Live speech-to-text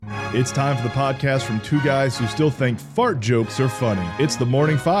It's time for the podcast from two guys who still think fart jokes are funny. It's the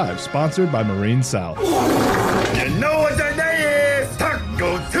Morning Five, sponsored by Marine South. You know what the day is?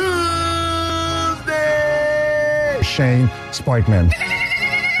 Taco Tuesday! Shane Spikeman.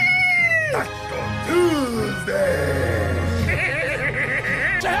 Taco Tuesday!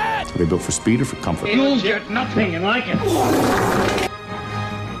 Are they built for speed or for comfort? You'll get nothing like it.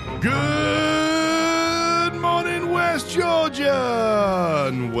 Good morning, West Georgia,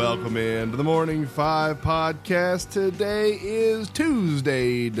 and welcome into the Morning Five podcast. Today is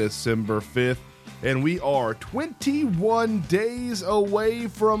Tuesday, December 5th, and we are 21 days away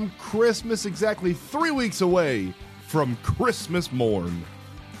from Christmas, exactly 3 weeks away from Christmas morn.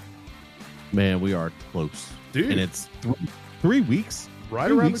 Man, we are close. Dude. And it's 3 weeks? Right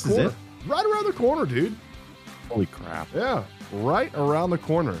 3 around weeks, the is corner. it? Right around the corner, dude. Holy crap. Yeah, right around the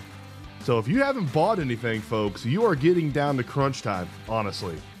corner. So if you haven't bought anything, folks, you are getting down to crunch time,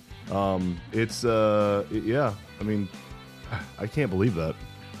 honestly. Yeah, I mean, I can't believe that.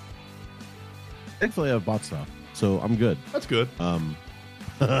 Thankfully, I've bought stuff, so I'm good. That's good.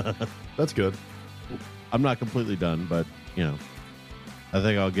 That's good. I'm not completely done, but, you know, I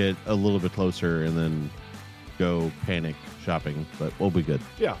think I'll get a little bit closer and then go panic shopping, but we'll be good.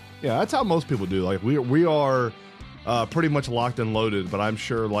 Yeah, that's how most people do. Like, we are pretty much locked and loaded, but I'm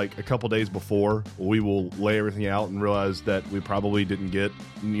sure like a couple days before we will lay everything out and realize that we probably didn't get,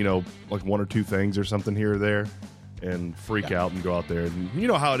 you know, like one or two things or something here or there and freak out and go out there. And you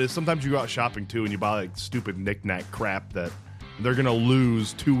know how it is. Sometimes you go out shopping too and you buy like stupid knick-knack crap that they're going to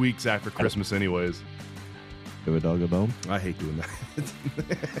lose 2 weeks after Christmas anyways. Give a dog a bone. I hate doing that.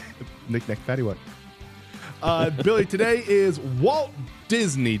 Knick-knack fatty what? Billy, today is Walt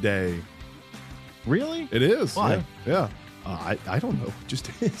Disney Day. Really? It is. Why? Yeah. I don't know. It just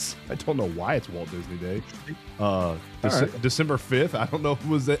is. I don't know why it's Walt Disney Day. Right. December 5th. I don't know.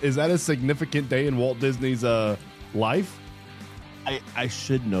 Is that a significant day in Walt Disney's life? I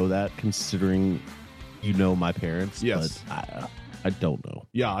should know that, considering you know my parents. Yes. But I don't know.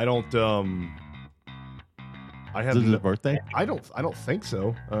 Yeah, I don't. I have Is it his birthday? I don't think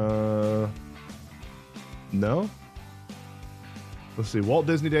so. No. Let's see. Walt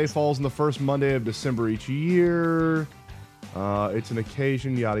Disney Day falls on the first Monday of December each year. It's an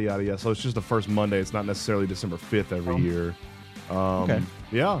occasion, yada, yada, yada. So it's just the first Monday. It's not necessarily December 5th every year. Okay.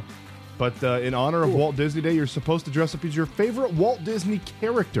 Yeah. But in honor of Walt Disney Day, you're supposed to dress up as your favorite Walt Disney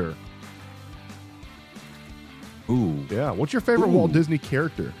character. Ooh. Yeah. What's your favorite Walt Disney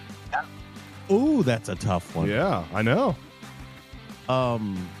character? Ooh, that's a tough one. Yeah, I know. I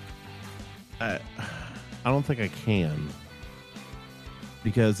don't think I can,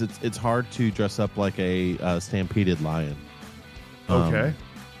 because it's hard to dress up like a stampeded lion. Okay.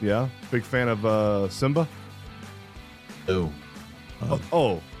 Yeah. Big fan of Simba? Oh.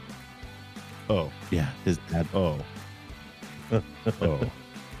 Oh. Yeah, his dad. Oh.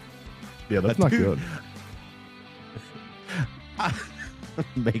 Yeah, that's not good.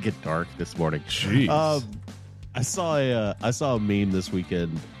 Make it dark this morning. Jeez. I saw a meme this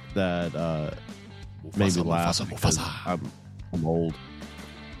weekend that made me laugh. Because I'm old.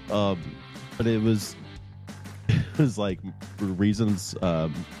 But it was like reasons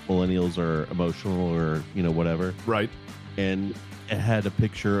millennials are emotional or, you know, whatever. Right. And it had a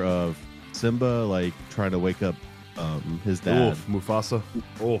picture of Simba like trying to wake up his dad. Oof, Mufasa.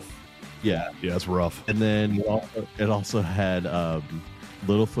 Oof. Yeah. Yeah, it's rough. And then it also had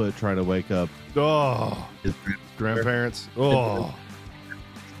Littlefoot trying to wake up Oh. his Grandparents. Oh.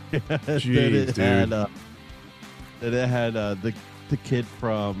 Jeez, dude. And it had the kid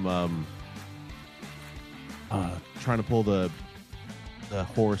from trying to pull the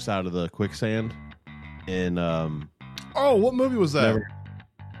horse out of the quicksand in Oh, what movie was that?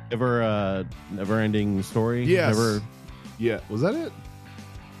 Never Ending Story. Yes. Yeah. Was that it?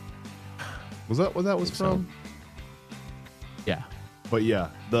 Was that what that was from? Yeah. But yeah,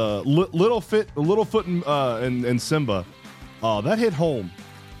 the Littlefoot and Simba, that hit home,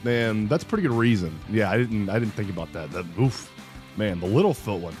 man. That's a pretty good reason. Yeah, I didn't think about that. Oof, man, the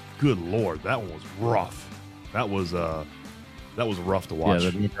Littlefoot one. Good Lord, that one was rough. That was rough to watch.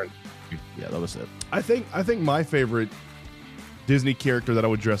 Yeah, that was it. I think my favorite Disney character that I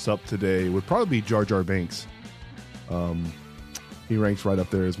would dress up today would probably be Jar Jar Binks. He ranks right up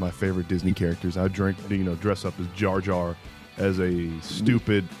there as my favorite Disney characters. I'd dress up as Jar Jar as a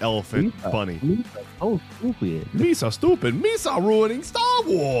stupid elephant bunny. Oh, stupid. Misa stupid. Misa ruining Star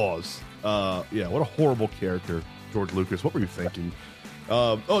Wars. Yeah, what a horrible character, George Lucas. What were you thinking?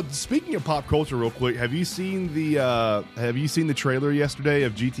 Speaking of pop culture, real quick, have you seen the trailer yesterday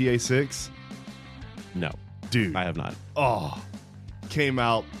of GTA 6? No, Dude, I have not. Oh, came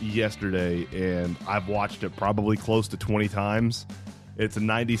out yesterday, and I've watched it probably close to 20 times. It's a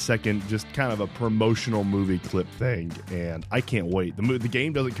 90-second, just kind of a promotional movie clip thing, and I can't wait. The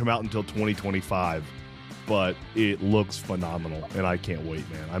game doesn't come out until 2025, but it looks phenomenal, and I can't wait,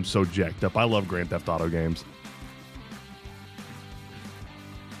 man. I'm so jacked up. I love Grand Theft Auto games.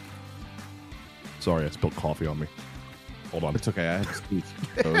 Sorry, I spilled coffee on me. Hold on. It's okay. I had to speak.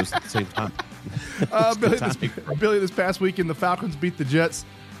 So it was at the same time. Billy, this past weekend, the Falcons beat the Jets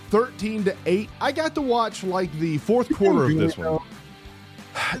 13-8. I got to watch like the fourth quarter of this one.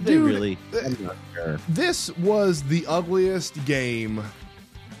 Dude, really? I'm not sure. This was the ugliest game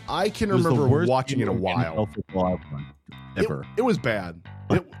I can remember watching in a while. Ever. It was bad.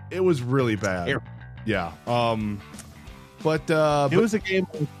 It was really bad. Yeah. But it was a game.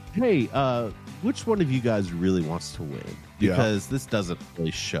 Hey, which one of you guys really wants to win? Because this doesn't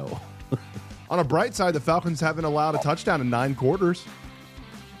really show. On a bright side, the Falcons haven't allowed a touchdown in 9 quarters.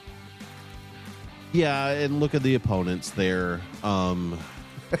 Yeah, and look at the opponents there.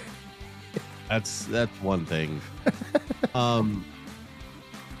 That's one thing. On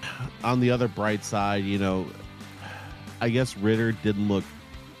the other bright side, I guess Ritter didn't look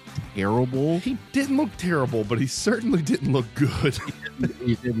terrible. He didn't look terrible, but he certainly didn't look good.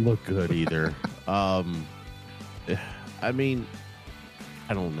 He didn't look good either. I mean,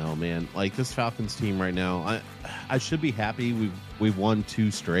 I don't know, man. Like this Falcons team right now, I should be happy. We've won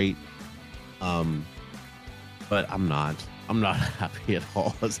 2 straight. But I'm not happy at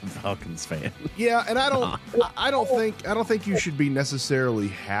all as a Falcons fan. Yeah, and I don't think you should be necessarily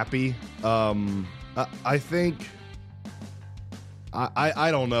happy. I think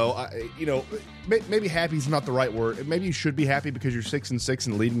I don't know. Maybe happy is not the right word. Maybe you should be happy because you're 6-6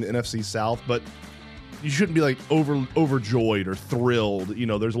 and leading the NFC South, but you shouldn't be like overjoyed or thrilled.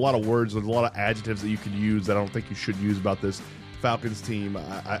 There's a lot of words, there's a lot of adjectives that you could use that I don't think you should use about this Falcons team.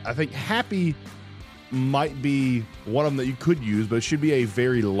 I think happy might be one of them that you could use, but it should be a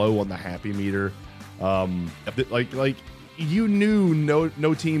very low on the happy meter. Like you knew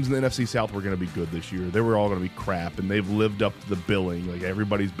no teams in the NFC South were going to be good this year. They were all going to be crap, and they've lived up to the billing. Like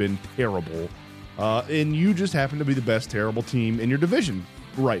everybody's been terrible, and you just happen to be the best terrible team in your division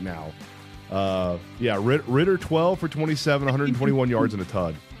right now. Ritter 12 for 27, 121 yards and a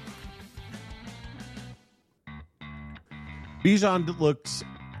tud. Bowdon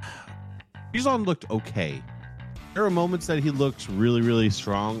looked okay. There were moments that he looked really, really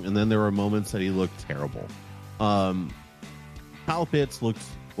strong, and then there were moments that he looked terrible. Kyle Pitts looked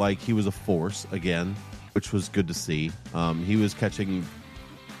like he was a force again, which was good to see. He was catching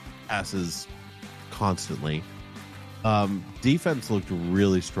passes constantly. Defense looked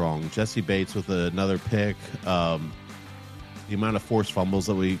really strong. Jesse Bates with another pick. The amount of forced fumbles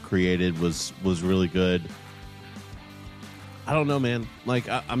that we created was really good. I don't know, man. Like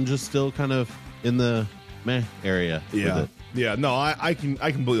I'm just still kind of in the meh area. Yeah, yeah. No, I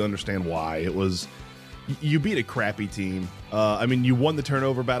completely understand why. It was you beat a crappy team. I mean, you won the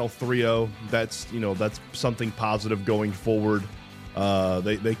turnover battle 3-0. That's something positive going forward.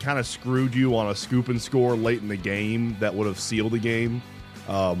 They kind of screwed you on a scoop and score late in the game that would have sealed the game.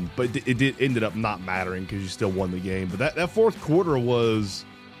 But it ended up not mattering because you still won the game. But that fourth quarter was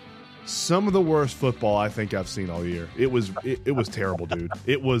some of the worst football I think I've seen all year. It was terrible, dude.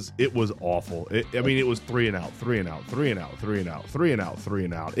 It was awful. It was 3 and out, 3 and out, 3 and out, 3 and out, 3 and out, 3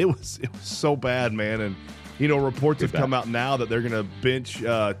 and out. It was so bad, man. And reports have come out now that they're gonna bench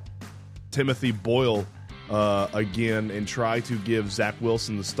Timothy Boyle again and try to give Zach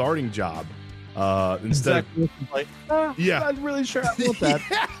Wilson the starting job instead. Zach Wilson's like, I'm not really sure I want that.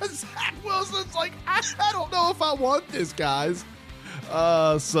 Yeah, Zach Wilson's like, I don't know if I want this, guys.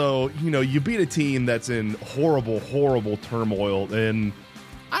 So you beat a team that's in horrible turmoil, and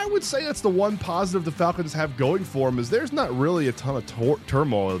I would say that's the one positive the Falcons have going for them is there's not really a ton of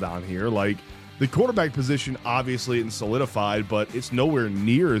turmoil down here. Like the quarterback position obviously isn't solidified, but it's nowhere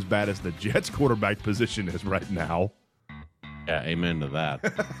near as bad as the Jets quarterback position is right now. Yeah, amen to that.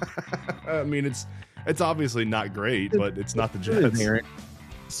 I mean, it's obviously not great, but it's not the Jets.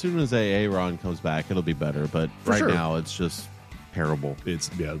 As soon as Aaron comes back, it'll be better, but right now it's just terrible. It's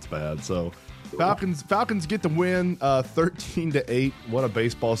bad. So Falcons get the win 13-8. What a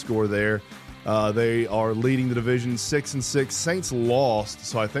baseball score there. They are leading the division 6-6. Saints lost,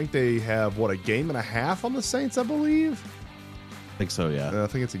 so I think they have a game and a half on the Saints, I believe. I think so, yeah. I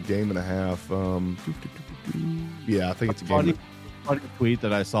think it's a game and a half. Yeah, I think it's a game. Funny tweet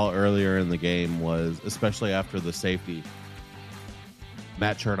that I saw earlier in the game was, especially after the safety,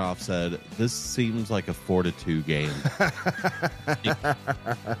 Matt Chernoff said, "This seems like a 4-2 game."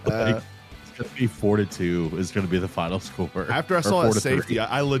 going to be 4-2 is going to be the final score. After I saw that safety,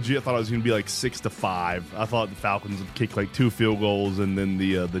 I legit thought it was going to be like 6-5. I thought the Falcons would kick like 2 field goals, and then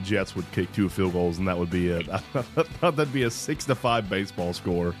the Jets would kick 2 field goals, and that would be it. I thought that'd be a 6-5 baseball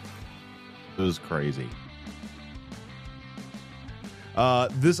score. It was crazy.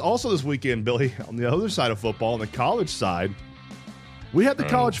 This weekend, Billy, on the other side of football, on the college side, we had the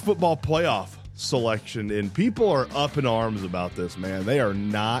college football playoff selection, and people are up in arms about this, man. They are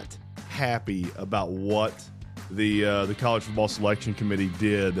not happy about what the college football selection committee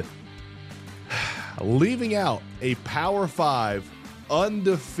did, leaving out a Power 5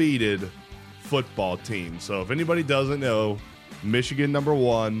 undefeated football team. So if anybody doesn't know, Michigan number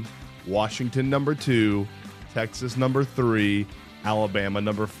 1, Washington number 2, Texas number 3, Alabama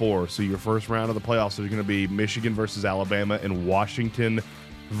number 4. So your first round of the playoffs is going to be Michigan versus Alabama and Washington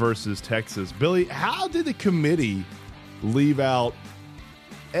versus Texas. Billy, how did the committee leave out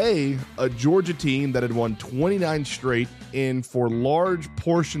a Georgia team that had won 29 straight and for large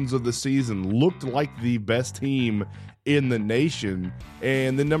portions of the season looked like the best team in the nation?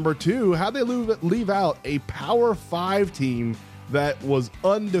 And then number 2, how they leave out a Power 5 team that was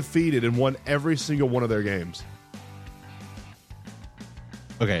undefeated and won every single one of their games?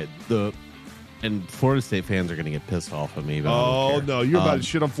 Okay, and Florida State fans are going to get pissed off at me. But oh no, you're about to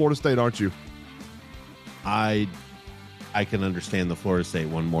shit on Florida State, aren't you? I can understand the Florida State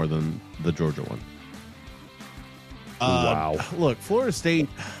one more than the Georgia one. Wow. Look, Florida State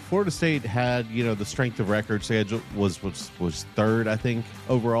had, the strength of record schedule was third, I think,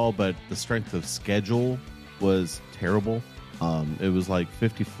 overall, but the strength of schedule was terrible. It was like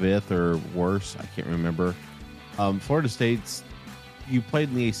 55th or worse. I can't remember. Florida State's, you played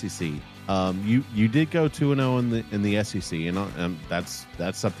in the ACC. You did go 2-0 in the SEC, and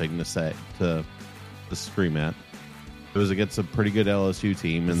that's something to scream at. It was against a pretty good LSU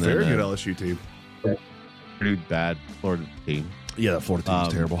team, and very good LSU team. Pretty bad Florida team. Yeah, the Florida team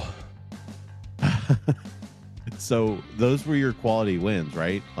was terrible. So those were your quality wins,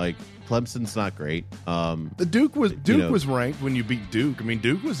 right? Like Clemson's not great. The Duke was ranked when you beat Duke. I mean,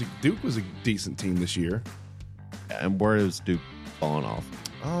 Duke was a decent team this year. And where is Duke falling off?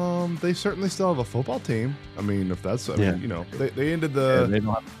 They certainly still have a football team. I mean, if that's, they ended the. Yeah, they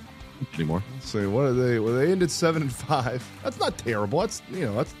don't have anymore. Let's see, what are they? Well, they ended 7-5. That's not terrible. That's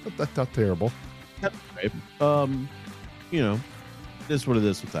not terrible. That's right. It is what it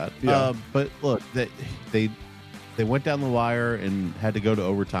is with that. Yeah. But look, they went down the wire and had to go to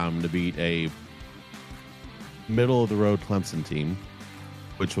overtime to beat a middle of the road Clemson team,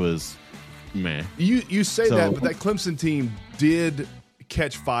 which was meh. You say that, but that Clemson team did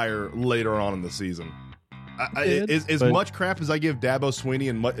catch fire later on in the season. As much crap as I give Dabo Swinney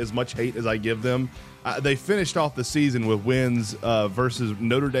and as much hate as I give them, they finished off the season with wins versus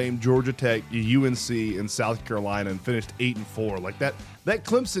Notre Dame, Georgia Tech, UNC, and South Carolina, and finished 8-4. Like that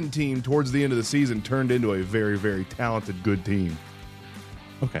Clemson team towards the end of the season turned into a very, very talented, good team.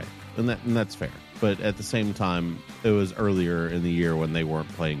 Okay, and that's fair. But at the same time, it was earlier in the year when they weren't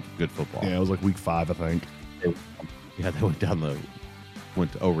playing good football. Yeah, it was like week 5, I think. They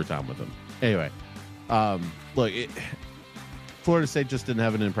went to overtime with them. Anyway. Look, Florida State just didn't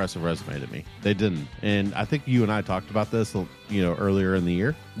have an impressive resume to me. They didn't, and I think you and I talked about this, earlier in the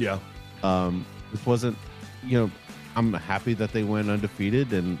year. Yeah. This wasn't, I'm happy that they went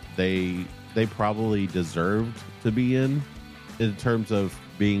undefeated, and they probably deserved to be in terms of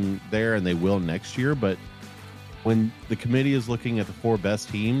being there, and they will next year. But when the committee is looking at the 4 best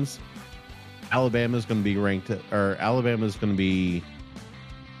teams, Alabama's going to be Alabama's going to be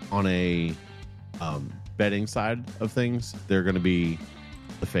on a betting side of things. They're going to be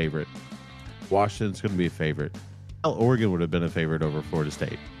the favorite. Washington's going to be a favorite. Oregon would have been a favorite over Florida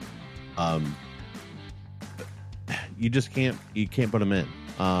State. You just can't put them in.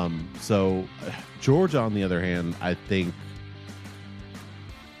 So Georgia, on the other hand, I think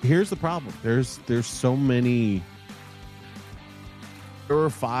here's the problem. There's so many. There were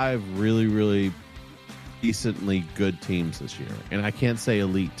 5 really, really decently good teams this year, and I can't say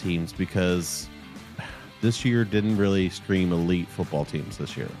elite teams because this year didn't really scream elite football teams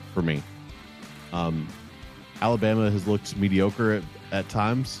this year for me. Alabama has looked mediocre at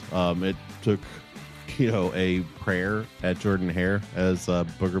times. It took, a prayer at Jordan Hare, as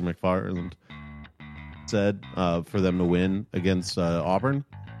Booger McFarland said, for them to win against Auburn.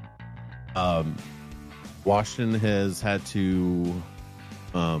 Washington has had to,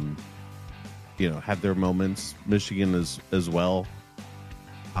 have their moments. Michigan as well.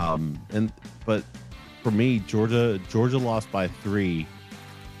 But for me, Georgia lost by 3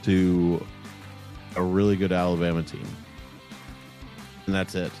 to a really good Alabama team, and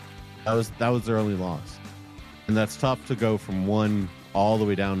that's it. That was their only loss, and that's tough to go from 1 all the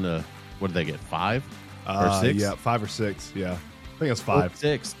way down to what did they get 5 or 6? Yeah, 5 or 6. Yeah, I think it's 5.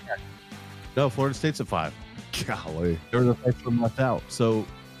 6. No, Florida State's at 5. Golly, There was a first one left out, so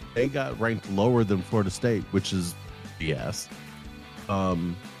they got ranked lower than Florida State, which is BS.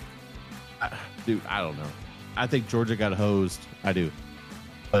 Dude, I don't know. I think Georgia got hosed. I do,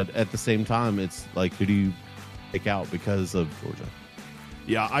 but at the same time, it's like, who do you take out because of Georgia?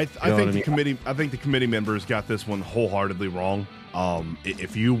 yeah, I think the committee members got this one wholeheartedly wrong.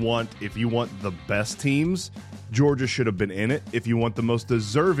 If you want the best teams, Georgia should have been in it. If you want the most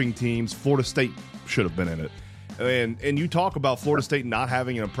deserving teams, Florida State should have been in it. And you talk about Florida State not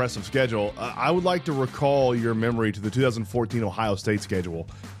having an impressive schedule. I would like to recall your memory to the 2014 Ohio State schedule,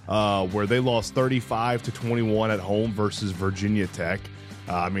 where they lost 35-21 at home versus Virginia Tech.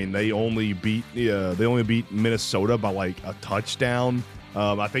 I mean, they only beat Minnesota by like a touchdown.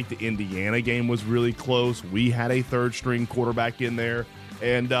 I think the Indiana game was really close. We had a third-string quarterback in there.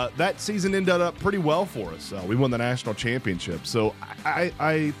 And that season ended up pretty well for us. We won the national championship. So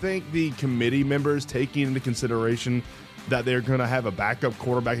I think the committee members taking into consideration that they're going to have a backup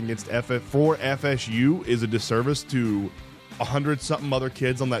quarterback against for FSU is a disservice to 100-something other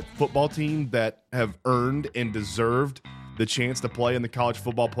kids on that football team that have earned and deserved the chance to play in the college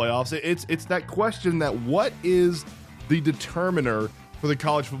football playoffs. It's that question that what is the determiner for the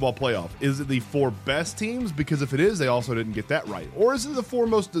college football playoff? Is it the 4 best teams? Because if it is, they also didn't get that right. Or is it the 4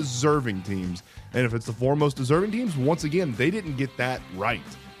 most deserving teams? And if it's the 4 most deserving teams, once again, they didn't get that right.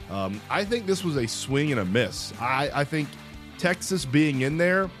 I think this was a swing and a miss. I think Texas being in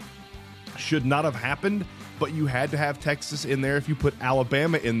there should not have happened, but you had to have Texas in there if you put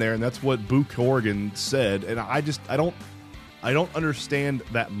Alabama in there, and that's what Boo Corrigan said. And I don't understand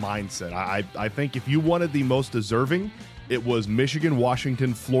that mindset. I think if you wanted the most deserving, it was Michigan,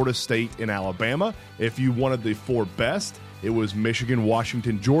 Washington, Florida State, and Alabama. If you wanted the 4 best, it was Michigan,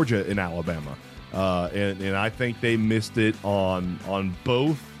 Washington, Georgia, and Alabama. And I think they missed it on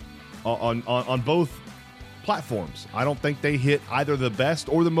both platforms. I don't think they hit either the best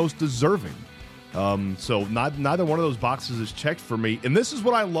or the most deserving. So neither one of those boxes is checked for me. And this is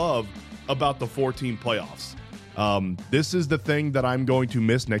what I love about the 4-team playoffs. This is the thing that I'm going to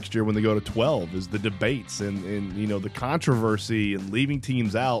miss next year when they go to 12 is the debates and you know, the controversy and leaving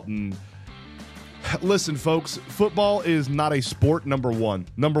teams out. And listen, folks, football is not a sport. Number one,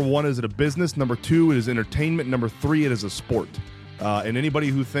 is it a business? Number 2, it is entertainment. Number 3, it is a sport. And anybody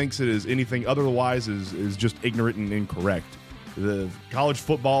who thinks it is anything otherwise is just ignorant and incorrect. The college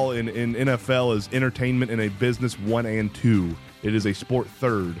football in NFL is entertainment and a business 1 and 2. It is a sport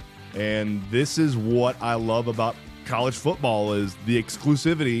 3rd. And this is what I love about college football is the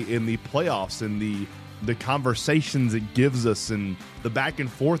exclusivity in the playoffs and the conversations it gives us and the back and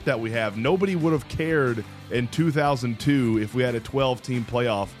forth that we have. Nobody would have cared in 2002 if we had a 12-team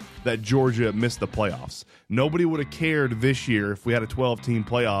playoff that Georgia missed the playoffs. Nobody would have cared this year if we had a 12-team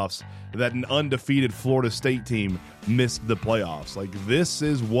playoffs that an undefeated Florida State team missed the playoffs. Like, this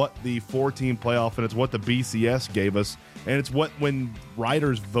is what the 4-team playoff, and it's what the BCS gave us, and it's what, when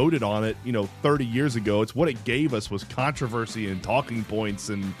writers voted on it, 30 years ago, it's what it gave us was controversy and talking points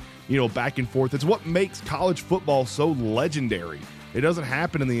and, back and forth. It's what makes college football so legendary. It doesn't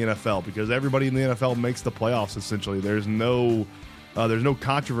happen in the NFL because everybody in the NFL makes the playoffs, essentially. There's no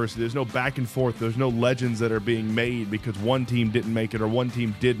controversy. There's no back and forth. There's no legends that are being made because one team didn't make it or one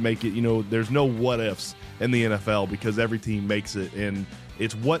team did make it. There's no what ifs in the NFL because every team makes it. And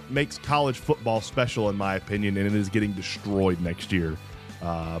it's what makes college football special, in my opinion, and it is getting destroyed next year.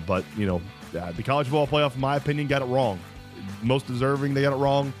 But the college football playoff, in my opinion, got it wrong. Most deserving, they got it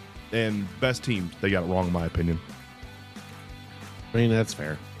wrong. And best teams, they got it wrong, in my opinion. I mean, that's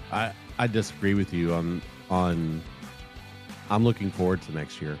fair. I disagree with you on I'm looking forward to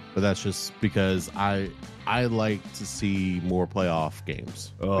next year, but that's just because I like to see more playoff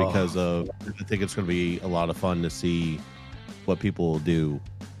games because I think it's going to be a lot of fun to see what people will do,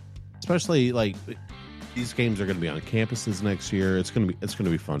 especially like these games are going to be on campuses next year. It's going to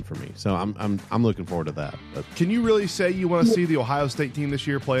be fun for me. So I'm looking forward to that. But can you really say you want to see the Ohio State team this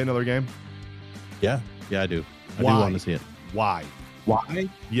year play another game? Yeah, I do. I do want to see it. Why?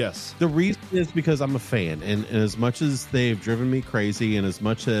 Yes. The reason is because I'm a fan, and as much as they've driven me crazy, and as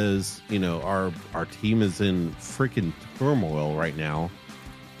much as our team is in freaking turmoil right now,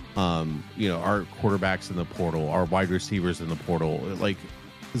 our quarterbacks in the portal, our wide receivers in the portal, like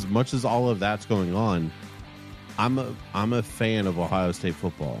as much as all of that's going on, I'm a fan of Ohio State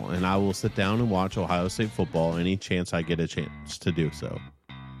football, and I will sit down and watch Ohio State football any chance I get a chance to do so.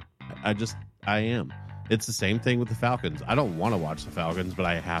 I am. It's the same thing with the Falcons. I don't want to watch the Falcons, but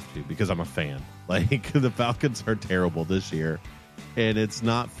I have to because I'm a fan. Like, the Falcons are terrible this year, and it's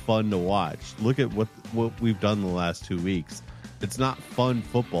not fun to watch. Look at what we've done the last 2 weeks. It's not fun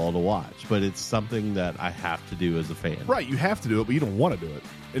football to watch, but it's something that I have to do as a fan. Right, you have to do it, but you don't want to do it.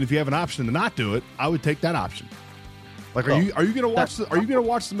 And if you have an option to not do it, I would take that option. Like, are you going to watch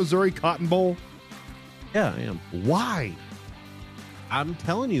the Missouri Cotton Bowl? Yeah, I am. Why? I'm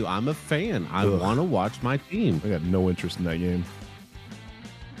telling you, I'm a fan. I want to watch my team. I got no interest in that game.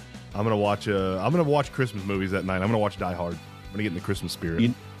 I'm gonna watch Christmas movies that night. I'm gonna watch Die Hard. I'm gonna get in the Christmas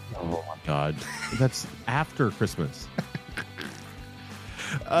spirit. Oh my God, that's after Christmas.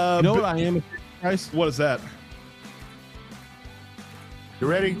 You know what I am, Bryce? What is that? You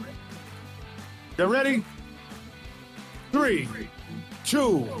ready? You ready? 3,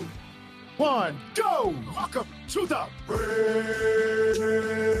 2, 1, go! Welcome to the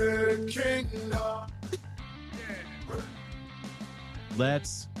Red Kingdom.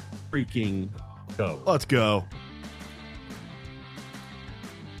 Let's freaking go. Let's go.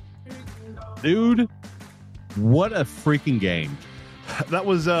 Dude, what a freaking game. That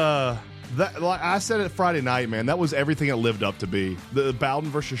was that, like I said it Friday night, man. That was everything it lived up to be. The Bowdon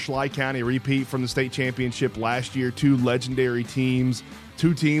versus Schley County repeat from the state championship last year. Two legendary teams,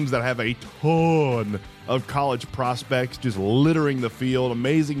 two teams that have a ton of college prospects just littering the field.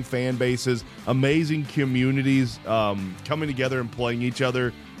 Amazing fan bases, amazing communities coming together and playing each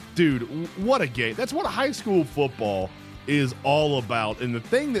other. Dude, what a game. That's what high school football is all about. And the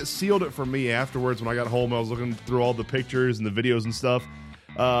thing that sealed it for me afterwards, when I got home, I was looking through all the pictures and the videos and stuff.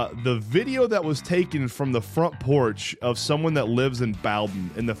 The video that was taken from the front porch of someone that lives in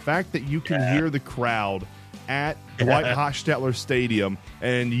Bowdon, and the fact that you can hear the crowd at Dwight Hochstetler Stadium,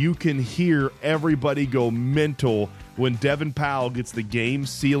 and you can hear everybody go mental when Devin Powell gets the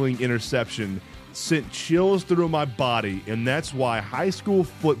game-sealing interception, sent chills through my body. And that's why high school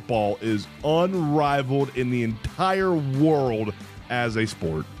football is unrivaled in the entire world as a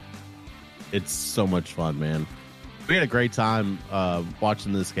sport. It's so much fun, man. We had a great time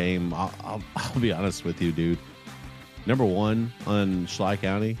watching this game. I'll be honest with you, dude. Number one on Schley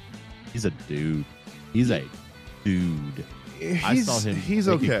County, he's a dude. He's a dude. I saw him make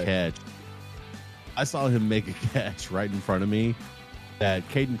a catch. I saw him make a catch right in front of me that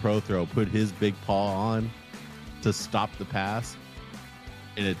Caden Prothrow put his big paw on to stop the pass,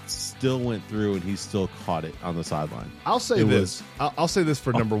 and it still went through, and he still caught it on the sideline. I'll say this. I'll say this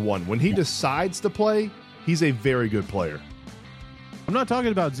for number one. When he decides to play, he's a very good player. I'm not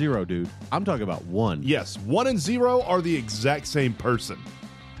talking about 0, dude. I'm talking about 1. Yes, 1 and 0 are the exact same person.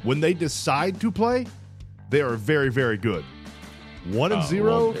 When they decide to play, they are very, very good. 1 and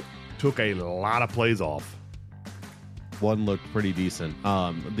 0 took a lot of plays off. 1 looked pretty decent.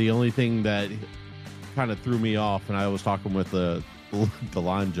 The only thing that kind of threw me off, and I was talking with the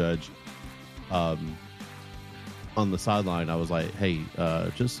line judge on the sideline, I was like, hey,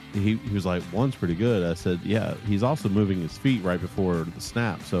 he was like, 1's pretty good. I said, yeah, he's also moving his feet right before the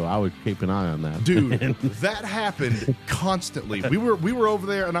snap, so I would keep an eye on that. Dude, that happened constantly. We were over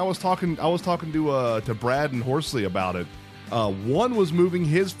there, and I was talking to Brad and Horsley about it. 1 was moving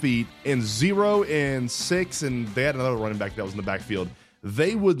his feet, and 0 and 6, and they had another running back that was in the backfield.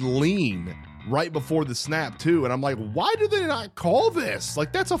 They would lean right before the snap too, and I'm like, why do they not call this?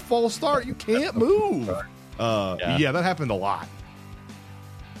 Like, that's a false start. You can't move. Yeah, that happened a lot.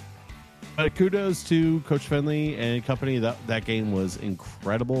 But kudos to Coach Finley and company. That game was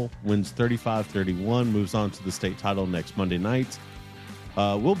incredible. Wins 35-31, moves on to the state title next Monday night.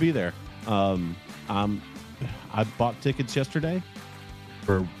 We'll be there. I bought tickets yesterday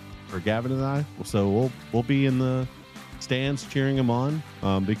for Gavin and I, so we'll be in the stands cheering him on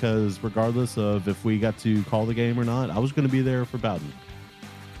because regardless of if we got to call the game or not, I was going to be there for Bowdon.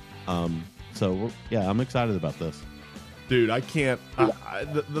 So I'm excited about this, dude. I can't.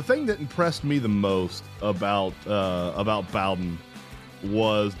 The thing that impressed me the most about Bowdon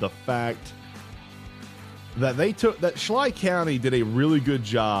was the fact that Schley County did a really good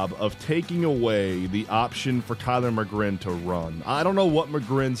job of taking away the option for Kyler McGrin to run. I don't know what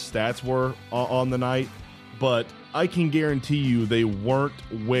McGrin's stats were on the night, but I can guarantee you they weren't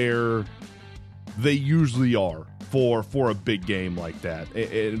where they usually are for a big game like that.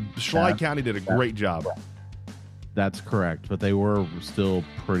 Schley County did a great job. That's correct, but they were still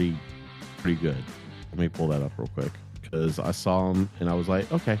pretty good. Let me pull that up real quick because I saw them and I was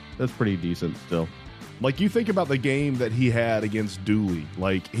like, okay, that's pretty decent still. Like, you think about the game that he had against Dooley.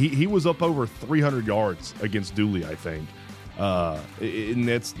 Like, he was up over 300 yards against Dooley, I think. And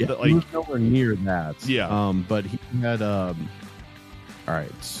that's he was nowhere near that. Yeah. But he had all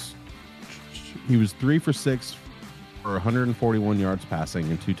right. He was 3 for 6 for 141 yards passing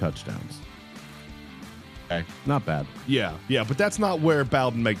and 2 touchdowns. Okay, not bad. Yeah, but that's not where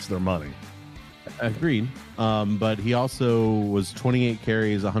Bowdon makes their money. Agreed. But he also was 28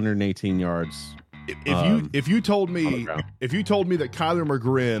 carries, 118 yards. If you told me that Kyler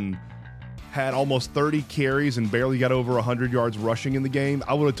McGrin had almost 30 carries and barely got over 100 yards rushing in the game,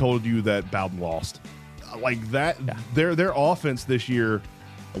 I would have told you that Bowdon lost. Like that, yeah. Their offense this year,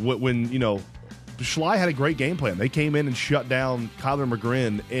 when Schley had a great game plan. They came in and shut down Kyler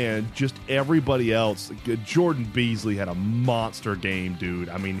McGrin and just everybody else. Jordan Beasley had a monster game, dude.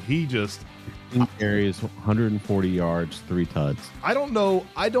 I mean, he just carries, 140 yards, 3 tuds. I don't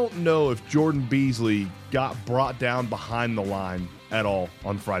know if Jordan Beasley got brought down behind the line at all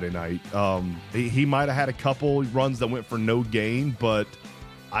on Friday night. He might have had a couple runs that went for no gain, but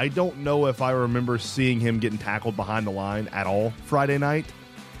I don't know if I remember seeing him getting tackled behind the line at all Friday night.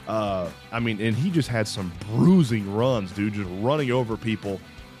 And he just had some bruising runs, dude, just running over people.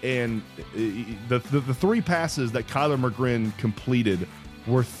 And the 3 passes that Kyler McGrin completed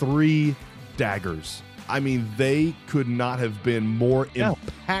were 3 daggers. I mean, they could not have been more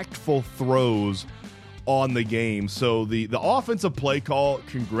impactful throws on the game. So the offensive play call,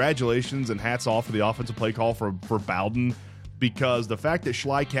 congratulations and hats off to the offensive play call for Bowdon, because the fact that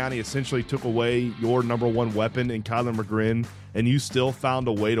Schley County essentially took away your number one weapon in Kyler McGrin and you still found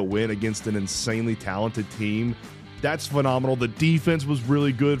a way to win against an insanely talented team, that's phenomenal. The defense was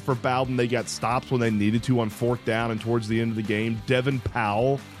really good for Bowdon. They got stops when they needed to on 4th down and towards the end of the game. Devin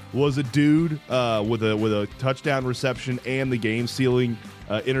Powell was a dude with a touchdown reception and the game-sealing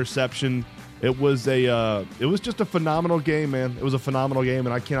interception. It was just a phenomenal game, man. It was a phenomenal game,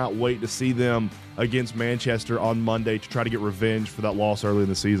 and I cannot wait to see them against Manchester on Monday to try to get revenge for that loss early in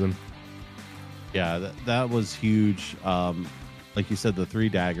the season. Yeah, that was huge. Like you said, the 3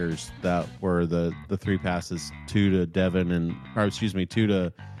 daggers that were the 3 passes, 2 to Devin 2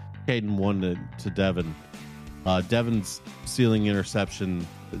 to Caden, 1 to Devin. Devin's sealing interception,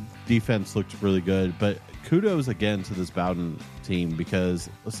 defense looked really good, but kudos again to this Bowdon team, because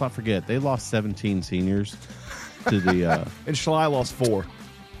let's not forget they lost 17 seniors to the and Schley lost 4.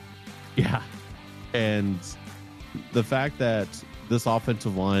 Yeah, and the fact that this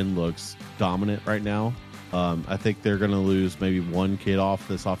offensive line looks dominant right now, I think they're going to lose maybe 1 kid off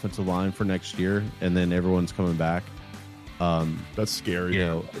this offensive line for next year, and then everyone's coming back. That's scary.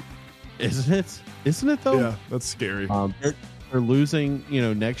 Isn't it though? Yeah, that's scary. They're losing,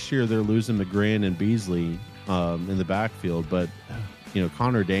 next year they're losing McGrin and Beasley in the backfield, but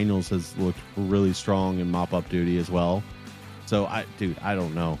Connor Daniels has looked really strong in mop-up duty as well. So I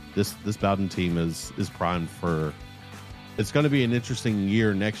don't know. This Bowdon team is primed for. It's going to be an interesting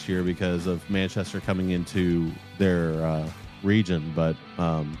year next year because of Manchester coming into their region, but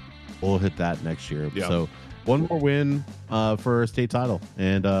we'll hit that next year. Yeah. So 1 more win for a state title,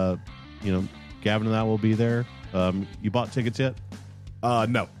 and Gavin and I will be there. You bought tickets yet?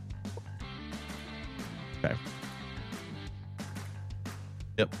 No. Okay.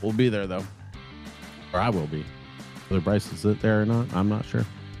 Yep, we'll be there though, or I will be. Whether Bryce is there or not, I'm not sure.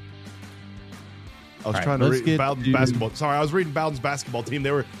 I was trying to read Bowdon's basketball. Sorry, I was reading Bowdon's basketball team.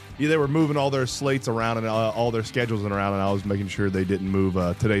 They were moving all their slates around and all their schedules around, and I was making sure they didn't move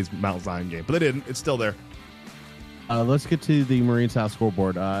today's Mount Zion game, but they didn't. It's still there. Let's get to the Marine South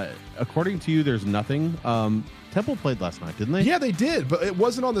Scoreboard. According to you, there's nothing. Temple played last night, didn't they? Yeah, they did, but it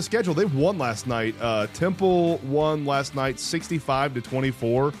wasn't on the schedule. They won last night. Temple won last night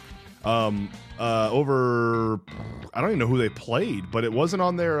 65-24 over. I don't even know who they played, but it wasn't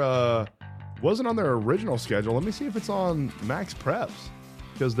on their original schedule. Let me see if it's on Max Preps,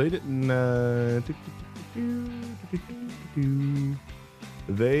 because they didn't.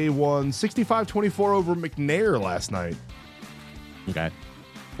 They won 65-24 over McNair last night. Okay,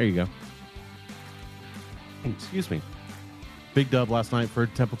 there you go. Excuse me. Big dub last night for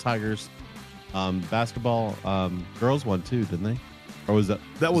Temple Tigers. Basketball, girls won too, didn't they? Or was that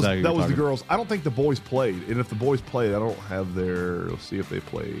the girls? I don't think the boys played. And if the boys played, I don't have their. Let's see if they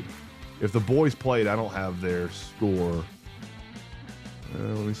played. If the boys played, I don't have their score.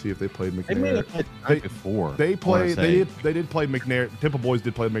 Let me see if they played McNair. They may have played before. They played. They did play McNair. Temple boys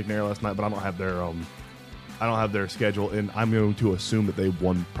did play McNair last night, but I don't have their. I don't have their schedule, and I'm going to assume that they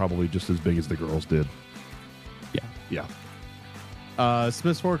won probably just as big as the girls did. Yeah.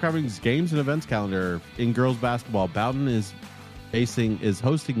 Smith's Forward Covering's games and events calendar in girls basketball. Bowdon is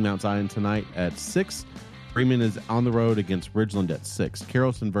hosting Mount Zion tonight at 6. Freeman is on the road against Ridgeland at 6.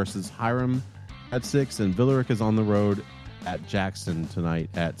 Carrollton versus Hiram at 6, and Villaric is on the road at Jackson tonight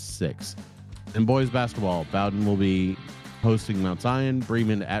at 6. In boys basketball, Bowdon will be hosting Mount Zion,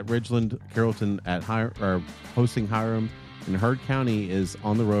 Bremen at Ridgeland, Carrollton at hosting Hiram, and Heard County is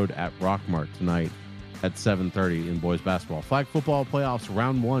on the road at Rockmart tonight at 7:30 in boys basketball. Flag football playoffs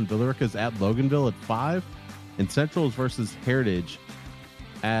round 1. Villarica's at Loganville at 5, and Central's versus Heritage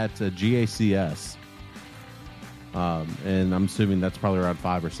at GACS. And I'm assuming that's probably around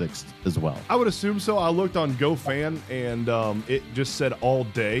 5 or 6 as well. I would assume so. I looked on GoFan and it just said all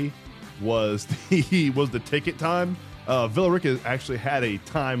day was the ticket time. Villarica actually had a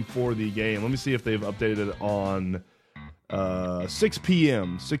time for the game. Let me see if they've updated it on 6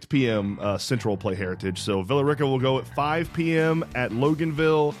 p.m. Central play Heritage. So Villarica will go at 5 p.m. at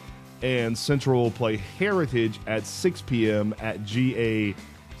Loganville, and Central will play Heritage at 6 p.m. at GACS.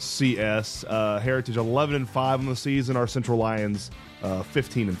 Heritage 11-5 on the season. Our Central Lions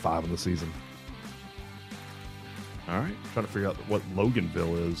 15-5 on the season. All right, trying to figure out what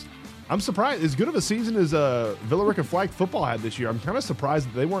Loganville is. I'm surprised. As good of a season as Villarica flag football had this year, I'm kind of surprised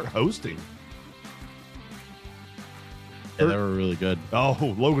that they weren't hosting. Yeah, they were really good. Oh,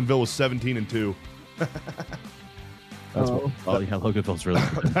 Loganville was 17-2. Loganville's really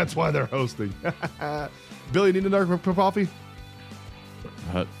good. That's why they're hosting. Billy, need another cup of coffee?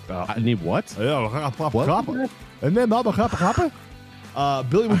 I need what? Yeah, a cup of coffee. And then another cup of coffee?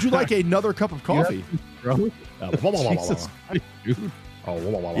 Billy, would you like another cup of coffee? Jesus Christ, dude.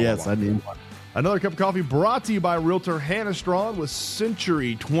 Yes, I need one. Another cup of coffee brought to you by Realtor Hannah Strawn with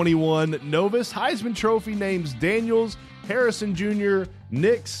Century 21 Novus. Heisman Trophy names Daniels, Harrison Jr.,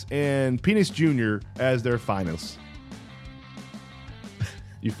 Nix, and Penis Jr. as their finalists.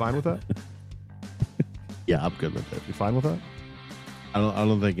 You fine with that? Yeah, I'm good with it. You fine with that? I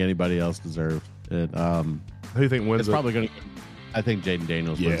don't think anybody else deserved it. Who do you think wins? It's probably going to. I think Jaden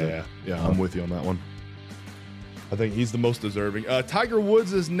Daniels wins it. Yeah, I'm with you on that one. I think he's the most deserving. Tiger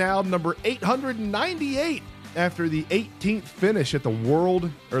Woods is now number 898 after the 18th finish at the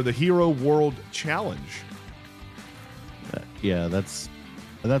Hero World Challenge. Yeah, that's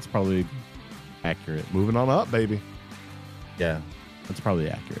probably accurate. Moving on up, baby. Yeah, that's probably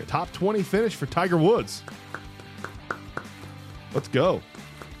accurate. Top 20 finish for Tiger Woods. Let's go,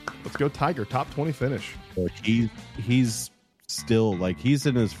 Tiger. Top 20 finish. He's still he's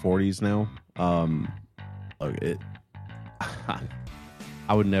in his 40s now.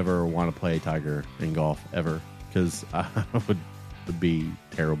 I would never want to play Tiger in golf ever because I would be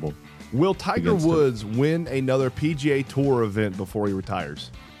terrible. Will Tiger Woods win another PGA Tour event before he retires?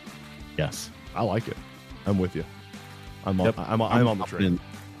 Yes, I like it. I'm with you. I'm on the train.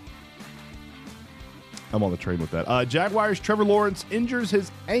 I'm on the train with that. Jaguars' Trevor Lawrence injures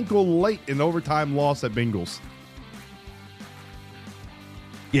his ankle late in overtime loss at Bengals.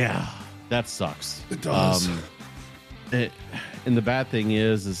 Yeah, that sucks. It does. And the bad thing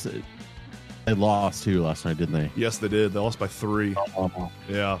is they lost too last night, didn't they? Yes, they did. They lost by 3.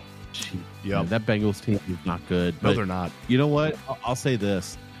 Yeah. Yeah, that Bengals team is not good. No, they're not. You know what? I'll say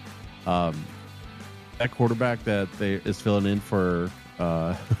this: that quarterback that is filling in for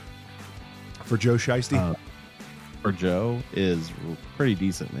Joe Shiesty, for Joe is pretty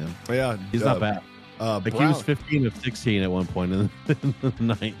decent, man. Yeah, he's not bad. He was 15 of 16 at one point in the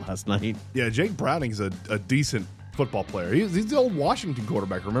night last night. Yeah, Jake Browning's a decent football player. He's the old Washington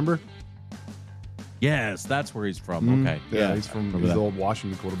quarterback. Remember? Yes, that's where he's from. Okay, yeah, he's the old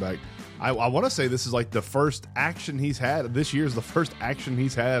Washington quarterback. I want to say this is the first action he's had. This year is the first action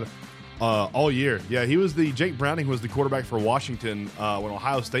he's had all year. Yeah, Jake Browning was the quarterback for Washington when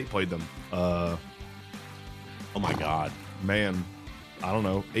Ohio State played them. Oh my God, man! I don't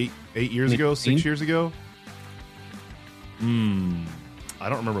know, 8 years ago, 6 years ago. I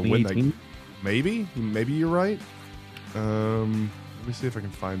don't remember when that. Maybe you're right. Let me see if I can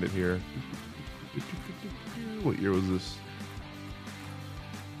find it here. What year was this?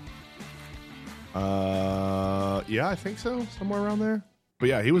 Yeah, I think so, somewhere around there. But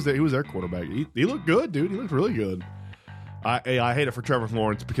yeah, he was their quarterback. He looked good, dude. He looked really good. I hate it for Trevor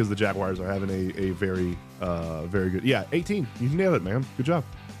Lawrence because the Jaguars are having a very very good. Yeah, 18. You nailed it, man. Good job.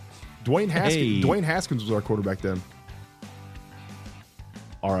 Dwayne Haskins was our quarterback then.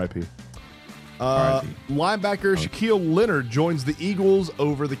 R.I.P. Linebacker Shaquille Leonard joins the Eagles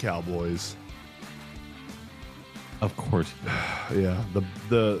over the Cowboys. Of course. Yeah,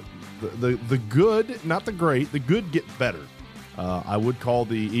 the good, not the great. The good get better. I would call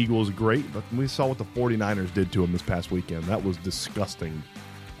the Eagles great, but we saw what the 49ers did to them this past weekend. That was disgusting.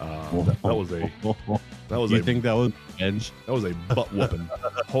 That was You think that was edge? That was a butt whooping.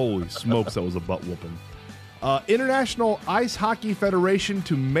 Holy smokes, that was a butt whooping. International Ice Hockey Federation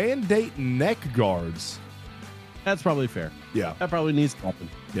to mandate neck guards. That's probably fair. Yeah. That probably needs to happen.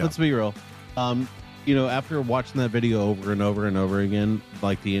 Yeah. Let's be real. after watching that video over and over and over again,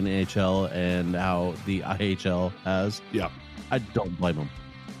 like the NHL and how the IHL has, I don't blame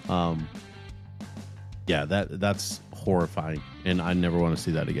them. That's horrifying, and I never want to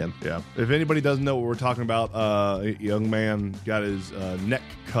see that again. Yeah. If anybody doesn't know what we're talking about, a young man got his neck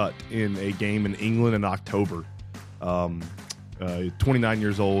cut in a game in England in October. 29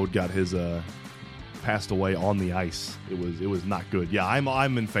 years old, got his passed away on the ice. It was not good. Yeah,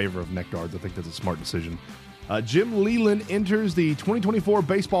 I'm in favor of neck guards. I think that's a smart decision. Jim Leland enters the 2024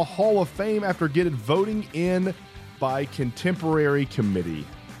 Baseball Hall of Fame after getting voting in by contemporary committee.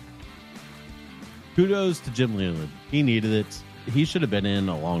 Kudos to Jim Leland. He needed it. He should have been in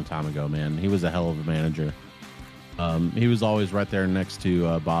a long time ago, man. He was a hell of a manager. He was always right there next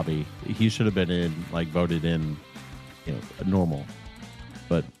to Bobby. He should have been in, voted in, normal.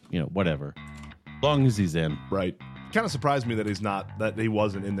 But, whatever. As long as he's in. Right. Kind of surprised me that he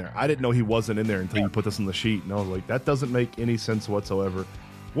wasn't in there. I didn't know he wasn't in there until you put this on the sheet. And I was like, that doesn't make any sense whatsoever.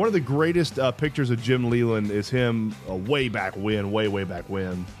 One of the greatest pictures of Jim Leland is him way back when,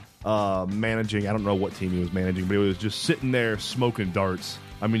 managing. I don't know what team he was managing, but he was just sitting there smoking darts.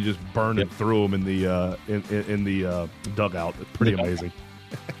 I mean, just burning through them in the dugout. It's pretty amazing.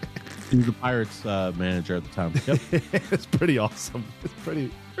 He was the Pirates manager at the time. Yep. It's pretty awesome. It's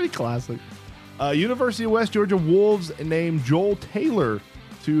pretty classic. University of West Georgia Wolves named Joel Taylor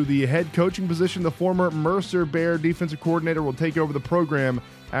to the head coaching position. The former Mercer Bear defensive coordinator will take over the program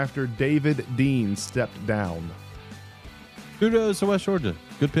after David Dean stepped down. Kudos to West Georgia.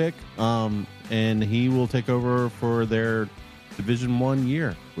 Good pick. And he will take over for their Division I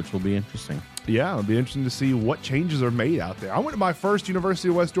year, which will be interesting. Yeah, it'll be interesting to see what changes are made out there. I went to my first University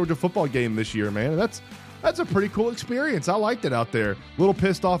of West Georgia football game this year, man. That's a pretty cool experience. I liked it out there. A little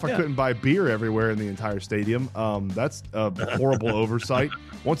pissed off I couldn't buy beer everywhere in the entire stadium. That's a horrible oversight.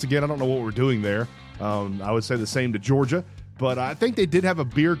 Once again, I don't know what we're doing there. I would say the same to Georgia. But I think they did have a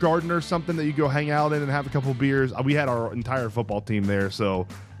beer garden or something that you go hang out in and have a couple of beers. We had our entire football team there, so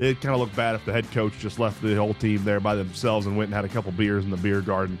it kind of looked bad if the head coach just left the whole team there by themselves and went and had a couple beers in the beer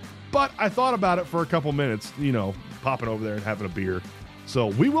garden. But I thought about it for a couple minutes, popping over there and having a beer. So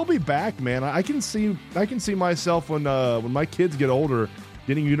we will be back, man. I can see myself when my kids get older,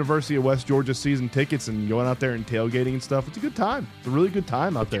 getting University of West Georgia season tickets and going out there and tailgating and stuff. It's a good time. It's a really good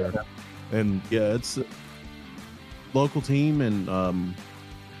time out there. And yeah, it's a local team and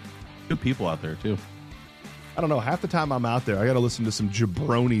good people out there too. I don't know. Half the time I'm out there, I got to listen to some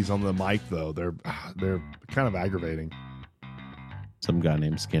jabronis on the mic though. They're kind of aggravating. Some guy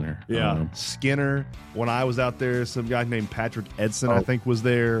named Skinner. Yeah, Skinner. When I was out there, some guy named Patrick Edson, I think, was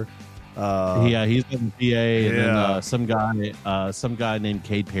there. Yeah, he's in PA, and then some guy named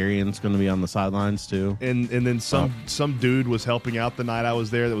Cade Perrian's going to be on the sidelines too. And then some dude was helping out the night I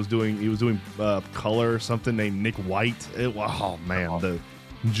was there. He was doing color or something named Nick White.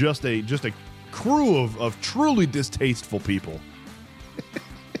 Just a crew of truly distasteful people.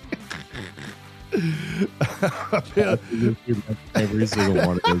 Every single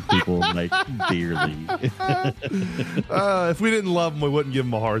one of those people, dearly. If we didn't love them, we wouldn't give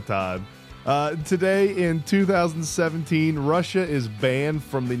them a hard time. Today in 2017, Russia is banned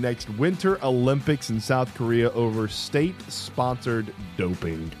from the next Winter Olympics in South Korea over state-sponsored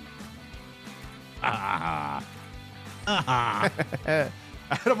doping.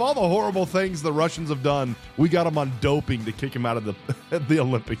 Out of all the horrible things the Russians have done, we got them on doping to kick them out of the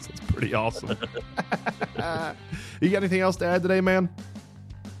Olympics. That's pretty awesome. You got anything else to add today, man?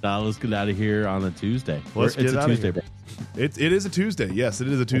 Let's get out of here on a Tuesday. It's a Tuesday, bro. It is a Tuesday. Yes, it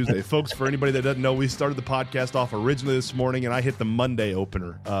is a Tuesday. Folks, for anybody that doesn't know, we started the podcast off originally this morning, and I hit the Monday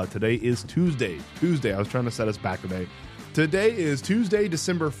opener. Today is Tuesday. I was trying to set us back today. Today is Tuesday,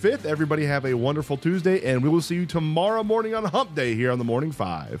 December 5th. Everybody have a wonderful Tuesday, and we will see you tomorrow morning on Hump Day here on the Morning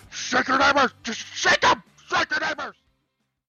 5. Shake your neighbors! Just shake them! Shake your neighbors!